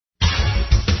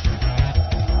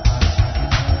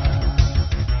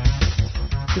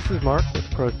This is Mark with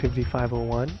Productivity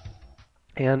 501,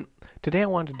 and today I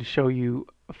wanted to show you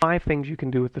 5 things you can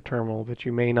do with the terminal that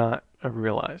you may not have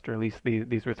realized, or at least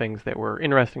these were things that were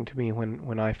interesting to me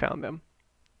when I found them.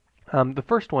 The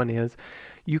first one is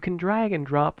you can drag and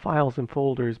drop files and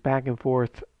folders back and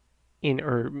forth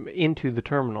into the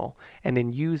terminal, and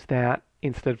then use that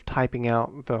instead of typing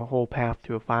out the whole path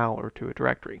to a file or to a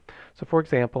directory. So, for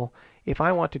example, if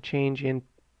I want to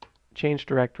change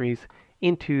directories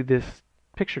into this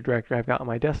picture directory I've got on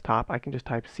my desktop, I can just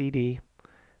type CD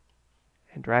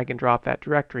and drag and drop that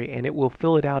directory, and it will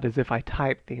fill it out as if I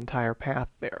typed the entire path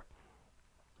there.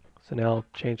 So now I'll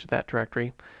change to that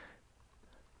directory.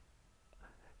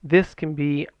 This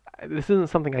isn't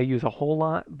something I use a whole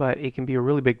lot, but it can be a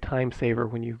really big time saver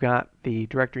when you've got the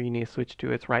directory you need to switch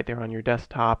to. It's right there on your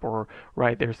desktop or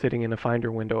right there sitting in a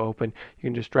Finder window open. You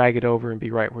can just drag it over and be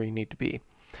right where you need to be.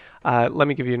 Let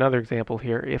me give you another example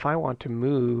here. If I want to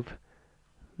move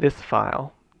this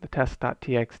file, the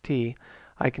test.txt,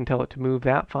 I can tell it to move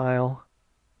that file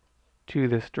to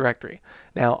this directory.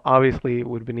 Now, obviously, it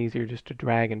would have been easier just to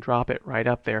drag and drop it right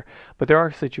up there, but there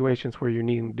are situations where you're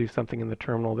needing to do something in the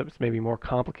terminal that's maybe more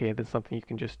complicated than something you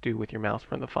can just do with your mouse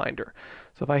from the Finder.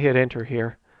 So if I hit enter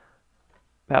here,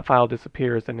 that file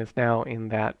disappears and is now in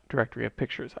that directory of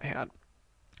pictures I had.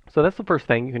 So that's the first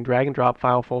thing. You can drag and drop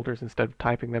file folders instead of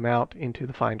typing them out into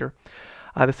the Finder.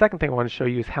 The second thing I want to show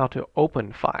you is how to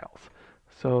open files.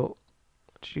 So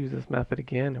let's use this method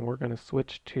again, and we're going to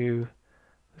switch to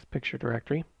this picture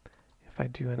directory. If I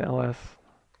do an ls,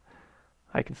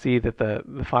 I can see that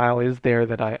the file is there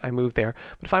that I moved there.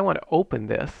 But if I want to open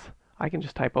this, I can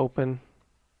just type open,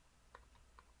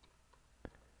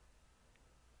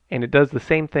 and it does the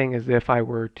same thing as if I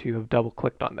were to have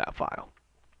double-clicked on that file.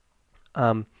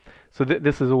 So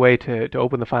this is a way to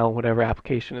open the file in whatever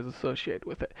application is associated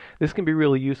with it. This can be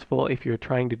really useful if you're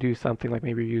trying to do something like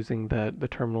maybe you're using the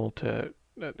terminal to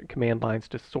command lines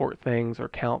to sort things or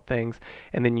count things,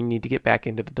 and then you need to get back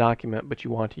into the document, but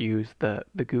you want to use the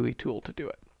GUI tool to do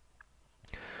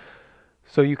it.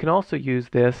 So you can also use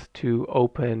this to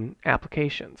open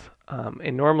applications.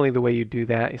 And normally the way you do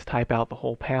that is type out the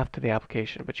whole path to the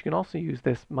application, but you can also use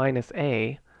this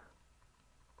 -A,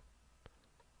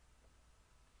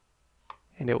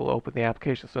 and it will open the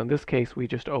application. So in this case, we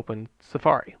just opened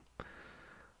Safari.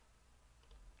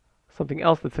 Something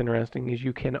else that's interesting is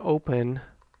you can open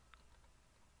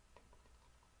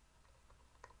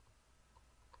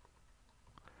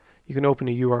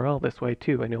a URL this way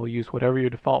too, and it will use whatever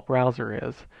your default browser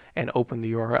is and open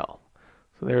the URL.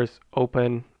 So there's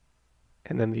open,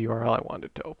 and then the URL I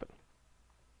wanted to open.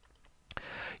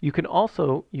 You can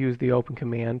also use the open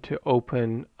command to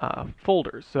open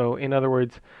folders. So in other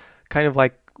words, kind of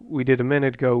like we did a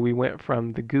minute ago, we went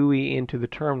from the GUI into the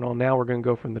terminal. Now we're going to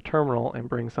go from the terminal and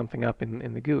bring something up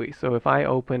in the GUI. So if I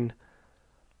open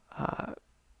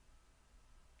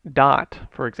dot,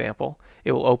 for example,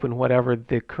 it will open whatever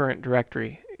the current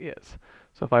directory is.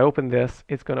 So if I open this,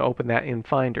 it's going to open that in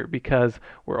Finder because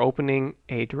we're opening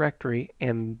a directory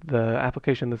and the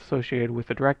application that's associated with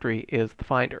the directory is the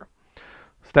Finder.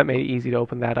 So that made it easy to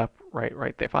open that up right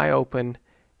there. If I open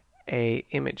a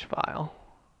image file,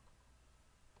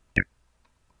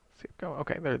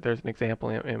 okay, there's an example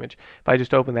image. If I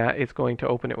just open that, it's going to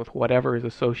open it with whatever is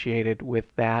associated with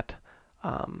that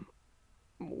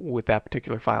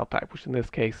particular file type, which in this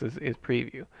case is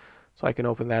preview. So I can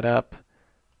open that up.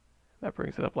 That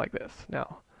brings it up like this.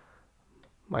 Now,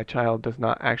 my child does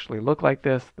not actually look like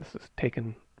this. This is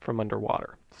taken from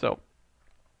underwater. So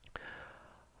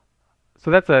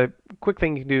that's a quick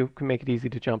thing you can do, can make it easy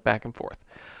to jump back and forth.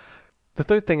 The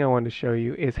third thing I wanted to show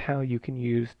you is how you can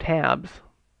use tabs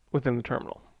within the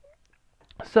terminal.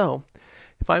 So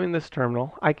if I'm in this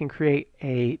terminal, I can create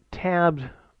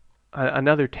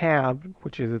another tab,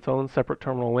 which is its own separate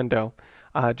terminal window,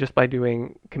 just by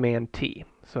doing Command T.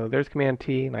 So there's Command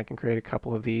T, and I can create a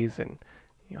couple of these, and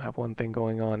have one thing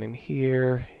going on in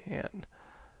here, and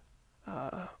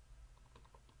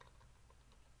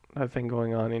another thing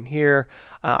going on in here.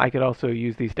 I could also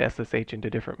use these to SSH into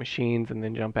different machines and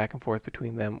then jump back and forth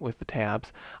between them with the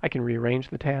tabs. I can rearrange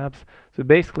the tabs. So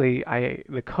basically,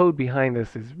 the code behind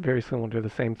this is very similar to the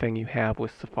same thing you have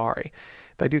with Safari.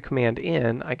 If I do Command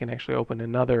N, I can actually open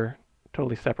another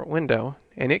totally separate window,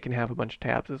 and it can have a bunch of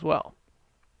tabs as well.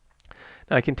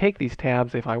 Now I can take these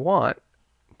tabs if I want,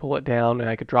 pull it down, and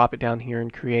I could drop it down here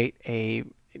and create a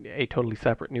totally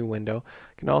separate new window.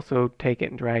 I can also take it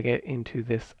and drag it into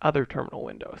this other terminal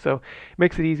window. So it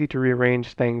makes it easy to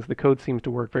rearrange things. The code seems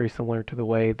to work very similar to the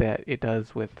way that it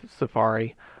does with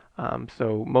Safari.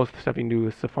 So most of the stuff you can do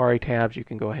with Safari tabs, you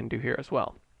can go ahead and do here as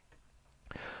well.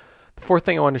 The Fourth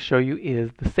thing I want to show you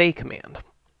is the say command.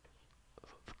 So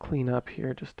let's clean up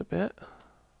here just a bit.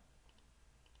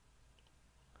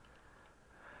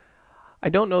 I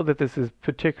don't know that this is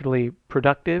particularly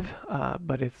productive,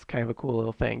 but it's kind of a cool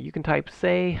little thing. You can type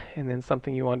say and then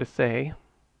something you want to say.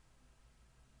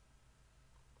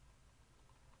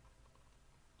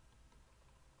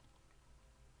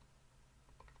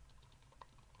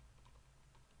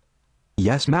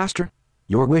 Yes, master.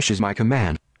 Your wish is my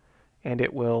command. And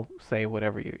it will say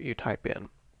whatever you type in.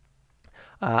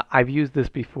 I've used this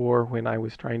before when I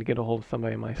was trying to get a hold of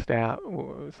somebody on my staff,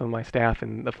 some of my staff,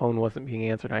 and the phone wasn't being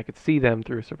answered. And I could see them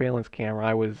through a surveillance camera.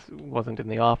 I wasn't in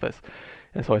the office,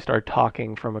 and so I started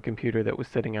talking from a computer that was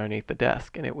sitting underneath the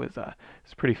desk, and it was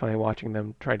pretty funny watching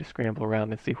them try to scramble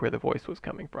around and see where the voice was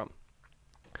coming from.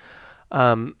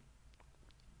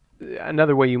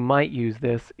 Another way you might use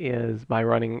this is by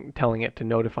telling it to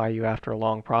notify you after a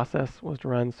long process was to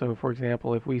run. So, for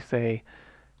example, if we say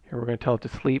here we're going to tell it to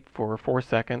sleep for 4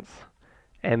 seconds,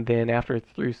 and then after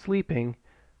it's through sleeping,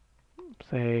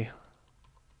 say,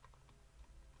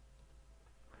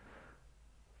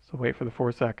 so wait for the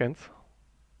 4 seconds.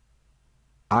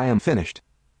 I am finished.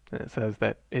 And it says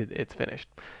that it's finished.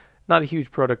 Not a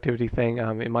huge productivity thing.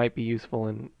 It might be useful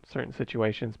in certain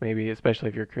situations, maybe especially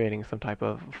if you're creating some type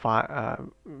of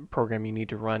program you need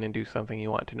to run and do something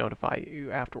you want to notify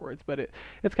you afterwards. But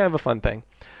it's kind of a fun thing.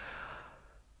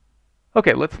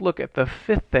 Okay, let's look at the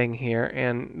fifth thing here,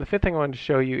 and the fifth thing I wanted to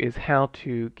show you is how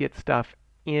to get stuff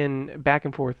in back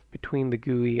and forth between the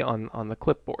GUI on the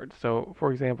clipboard. So,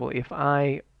 for example, if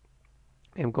I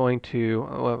am going to,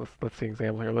 well, let's see an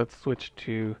example here. Let's switch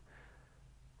to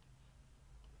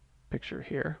picture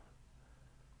here,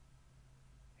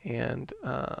 and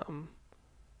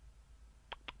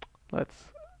let's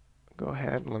go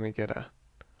ahead and let me get a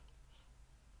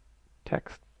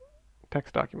text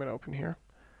document open here.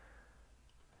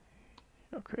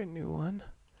 I'll create a new one.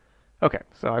 Okay,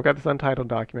 so I've got this untitled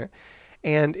document,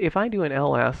 and if I do an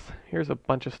ls, here's a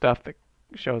bunch of stuff that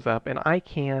shows up, and I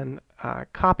can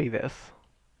copy this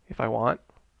if I want,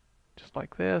 just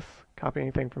like this, copy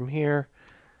anything from here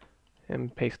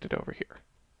and paste it over here.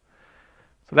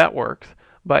 So that works,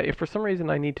 but if for some reason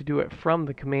I need to do it from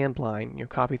the command line,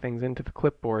 copy things into the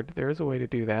clipboard, there is a way to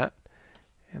do that,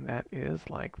 and that is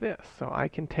like this. So I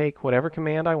can take whatever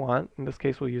command I want, in this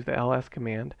case we'll use the ls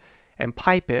command, and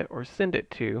pipe it or send it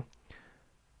to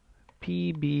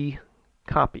pb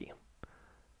copy.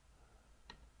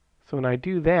 So when I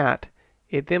do that,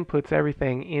 it then puts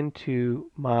everything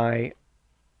into my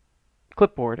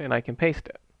clipboard and I can paste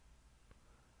it.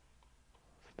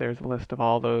 So there's a list of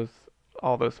all those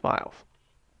files.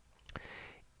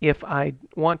 If I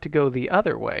want to go the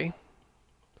other way,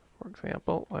 for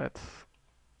example, let's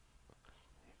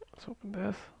open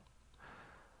this.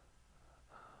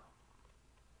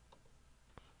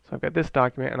 So I've got this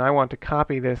document, and I want to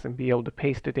copy this and be able to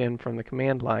paste it in from the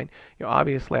command line.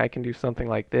 Obviously, I can do something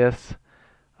like this.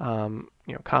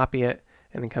 Copy it,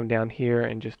 and then come down here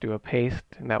and just do a paste,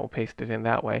 and that will paste it in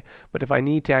that way. But if I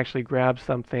need to actually grab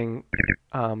something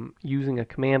using a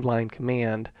command line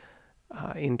command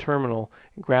in terminal,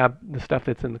 and grab the stuff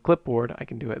that's in the clipboard, I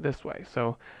can do it this way.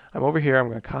 So I'm over here. I'm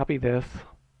going to copy this,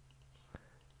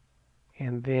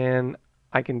 and then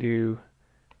I can do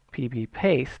pb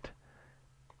paste.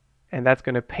 And that's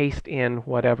going to paste in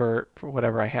whatever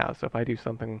I have. So if I do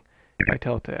something, if I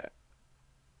tell it to,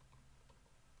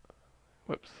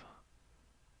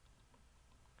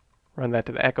 run that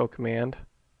to the echo command.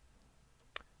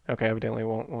 Okay, evidently it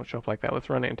won't show up like that. Let's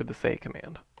run it into the say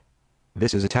command.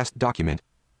 This is a test document.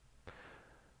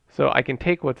 So I can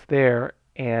take what's there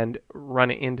and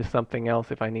run it into something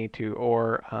else if I need to,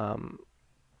 or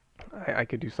I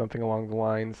could do something along the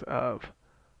lines of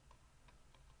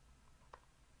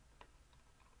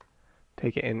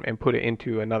take it and put it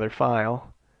into another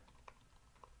file.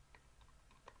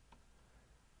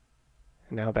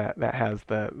 And now that has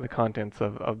the contents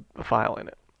of the file in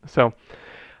it. So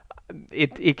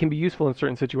it can be useful in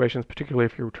certain situations, particularly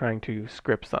if you're trying to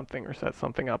script something or set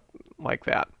something up like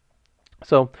that.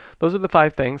 So those are the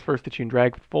 5 things. First, that you can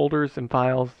drag folders and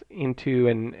files into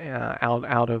and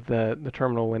out of the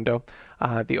terminal window.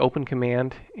 The open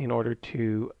command in order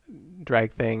to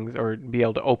drag things or be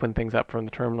able to open things up from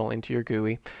the terminal into your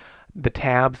GUI. The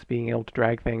tabs, being able to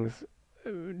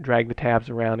drag the tabs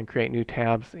around and create new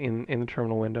tabs in the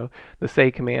terminal window. The say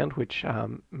command, which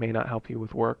may not help you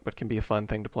with work but can be a fun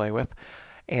thing to play with.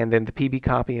 And then the pb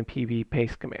copy and pb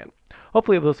paste command.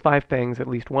 Hopefully of those 5 things, at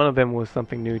least one of them was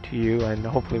something new to you, and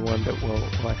hopefully one that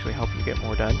will actually help you get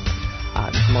more done.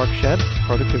 This is Mark Shedd,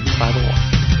 Productivity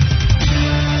 501.